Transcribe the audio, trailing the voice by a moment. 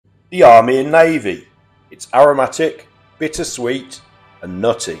The Army and Navy. It's aromatic, bittersweet and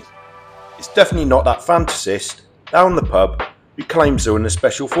nutty. It's definitely not that fantasist down the pub who claims they're in the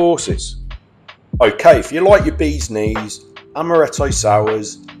Special Forces. Okay, if you like your bee's knees, amaretto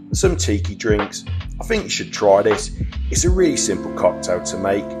sours and some tiki drinks, I think you should try this. It's a really simple cocktail to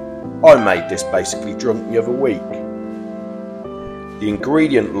make. I made this basically drunk the other week. The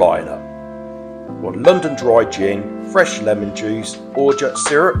ingredient lineup: one London dry gin, fresh lemon juice, Orgeat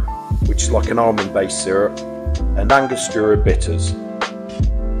Syrup, which is like an almond based syrup, and Angostura bitters.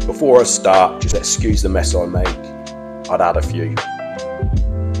 Before I start, just excuse the mess I make. I'd add a few.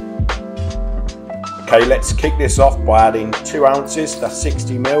 Okay, let's kick this off by adding 2 ounces, that's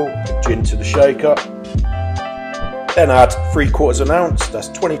 60ml, of gin to the shaker. Then add 3/4 ounce, that's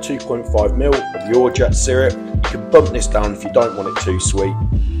 22.5ml of the Orgeat syrup. You can bump this down if you don't want it too sweet.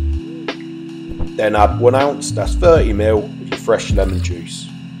 Then add 1 ounce, that's 30ml of your fresh lemon juice.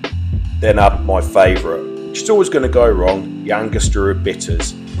 Then add my favourite, which is always going to go wrong, the Angostura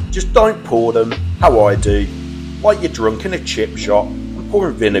bitters. Just don't pour them, how I do, like you're drunk in a chip shop and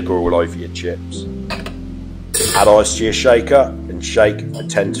pouring vinegar all over your chips. Add ice to your shaker and shake for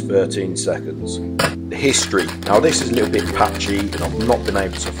 10 to 13 seconds. The history. Now this is a little bit patchy and I've not been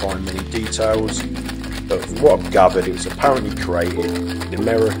able to find many details, but from what I've gathered it was apparently created in the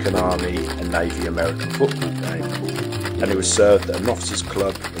American Army and Navy American football game, and it was served at an officers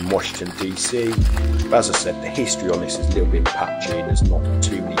club in Washington DC. But as I said, the history on this is a little bit patchy and there's not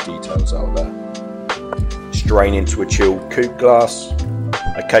too many details out there. Strain into a chilled coupe glass.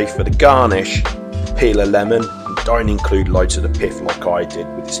 Okay, for the garnish, peel a lemon and don't include loads of the pith like I did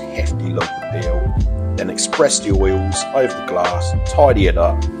with this hefty lump of peel. Then express the oils over the glass, tidy it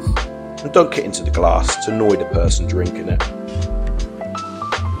up and dunk it into the glass to annoy the person drinking it.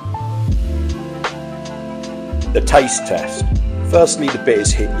 The taste test. Firstly, the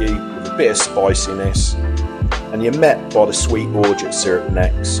bitters hit you with a bit of spiciness and you're met by the sweet Orgeat syrup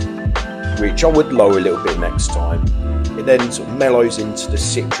next, which I would lower a little bit next time. It then sort of mellows into the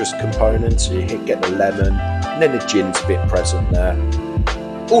citrus component, so you get the lemon and then the gin's a bit present there.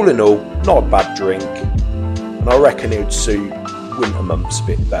 All in all, not a bad drink, and I reckon it would suit winter months a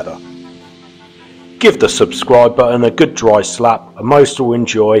bit better. Give the subscribe button a good dry slap and most will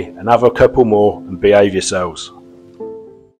enjoy, and have a couple more and behave yourselves.